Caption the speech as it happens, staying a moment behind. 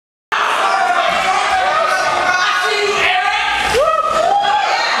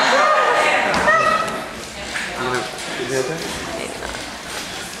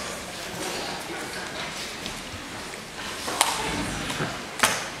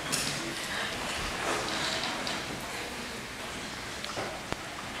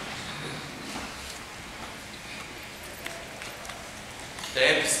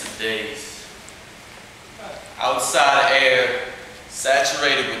days. Outside air,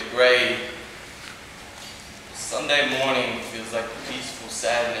 saturated with gray. Sunday morning feels like the peaceful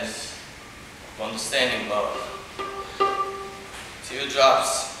sadness of understanding love.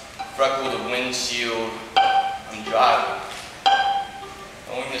 Teardrops freckle the windshield. I'm driving,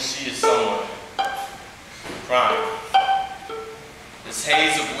 knowing that she is somewhere, crying. This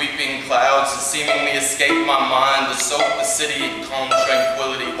haze of weeping clouds has seemingly escaped my mind to soak the city in calm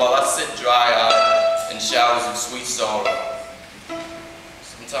tranquility while I sit dry-eyed in showers of sweet sorrow.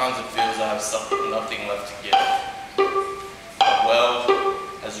 Sometimes it feels I have nothing left to give. The well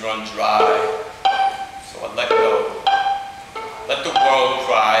has run dry, so I let go. Let the world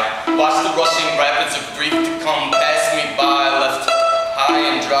cry. Watch the rushing rapids of grief to come pass me by, left high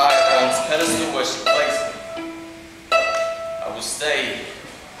and dry on its pedestal where she placed me. I will stay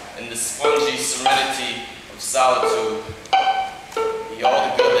in the spongy serenity of solitude, be all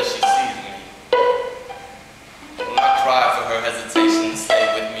the good that she sees in me. I will not cry for her hesitation to stay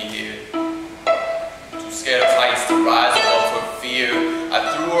with me here. Too scared of heights to rise above her fear. I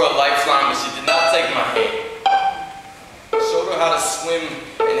threw her a lifeline, but she did not take my hand. I showed her how to swim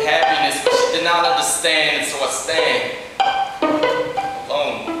in happiness, but she did not understand, so I stand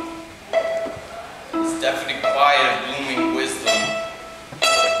alone. This deafening quiet of blooming wisdom,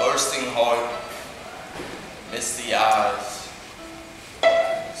 a bursting heart, misty eyes,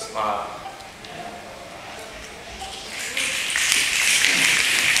 smile.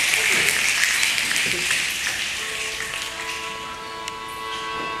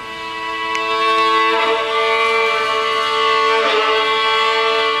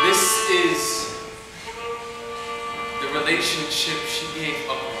 Relationship she gave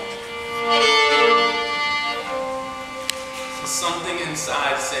up on. So something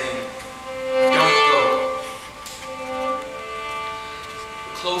inside saying, don't go.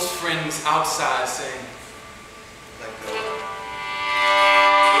 Close friends outside saying, let go.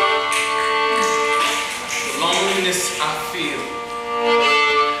 The loneliness I feel.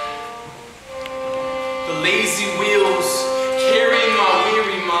 The lazy wheels carrying my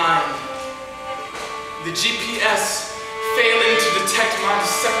weary mind. The GPS failing to detect my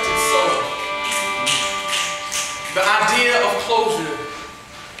decepted soul. The idea of closure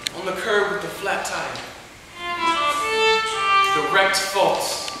on the curb with the flat tire. The wrecked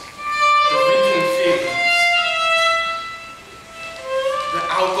faults, the reeking feelings. The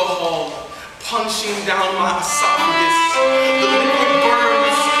alcohol punching down my esophagus. The liquid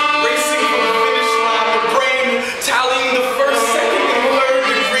burns racing from the finish line. The brain tallying the first, second, and third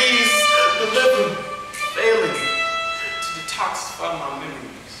degrees. The liver failing to detoxify my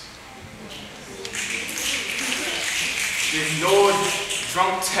memories. The ignored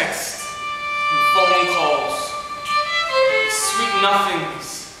drunk texts and phone calls. Sweet nothings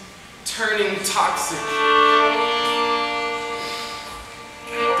turning toxic.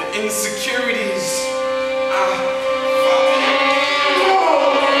 The insecurities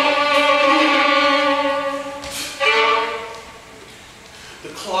the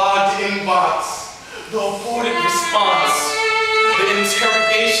clogged inbox, the aborted response, the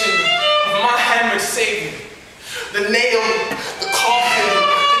interrogation of my hammered savior, the nail, the coffin,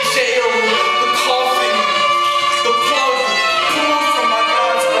 the jail, the coffin, the plug pulled from my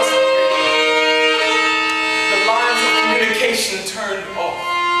God's respirator, the lines of communication turned off,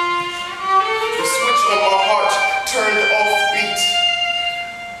 the switch on my heart turned off beat,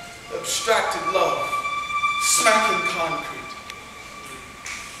 the abstracted love, smacking concrete.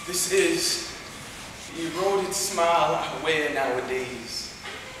 This is the eroded smile I wear nowadays,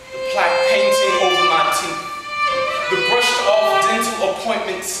 the plaque painting over my teeth, the brushed off dental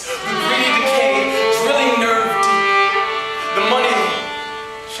appointments, the greedy decay drilling nerve deep, the money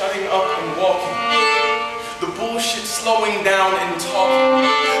shutting up and walking, the bullshit slowing down and talking,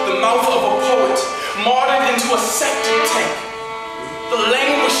 the mouth of a poet martyred into a septic tank, the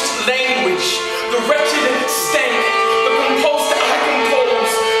languished language, the wretched stank, the composed I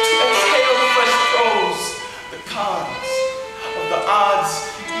compose to exhale fresh prose, the cons of the odds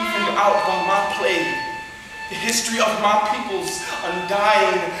evened out by my plague, the history of my people's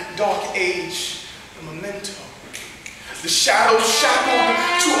undying dark age, the memento, the shadows shackled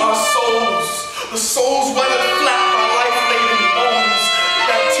to our souls, the souls weathered flat by life-laden bones, the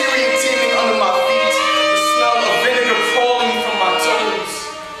bacteria teeming under my feet, the smell of vinegar crawling from my toes,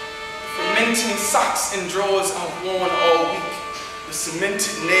 the fermenting socks and drawers I've worn all week, the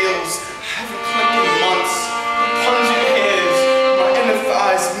cemented nails I haven't clipped in months, the pungent hairs my inner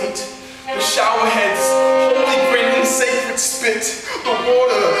thighs meet, the shower heads holy grain and sacred spit, the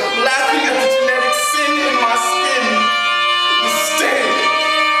water laughing at the genetic sin in my skin, the stand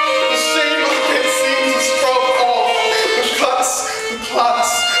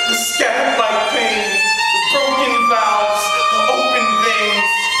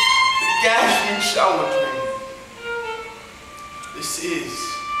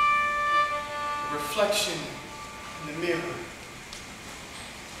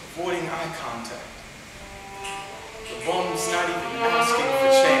avoiding eye contact. The bum's not even asking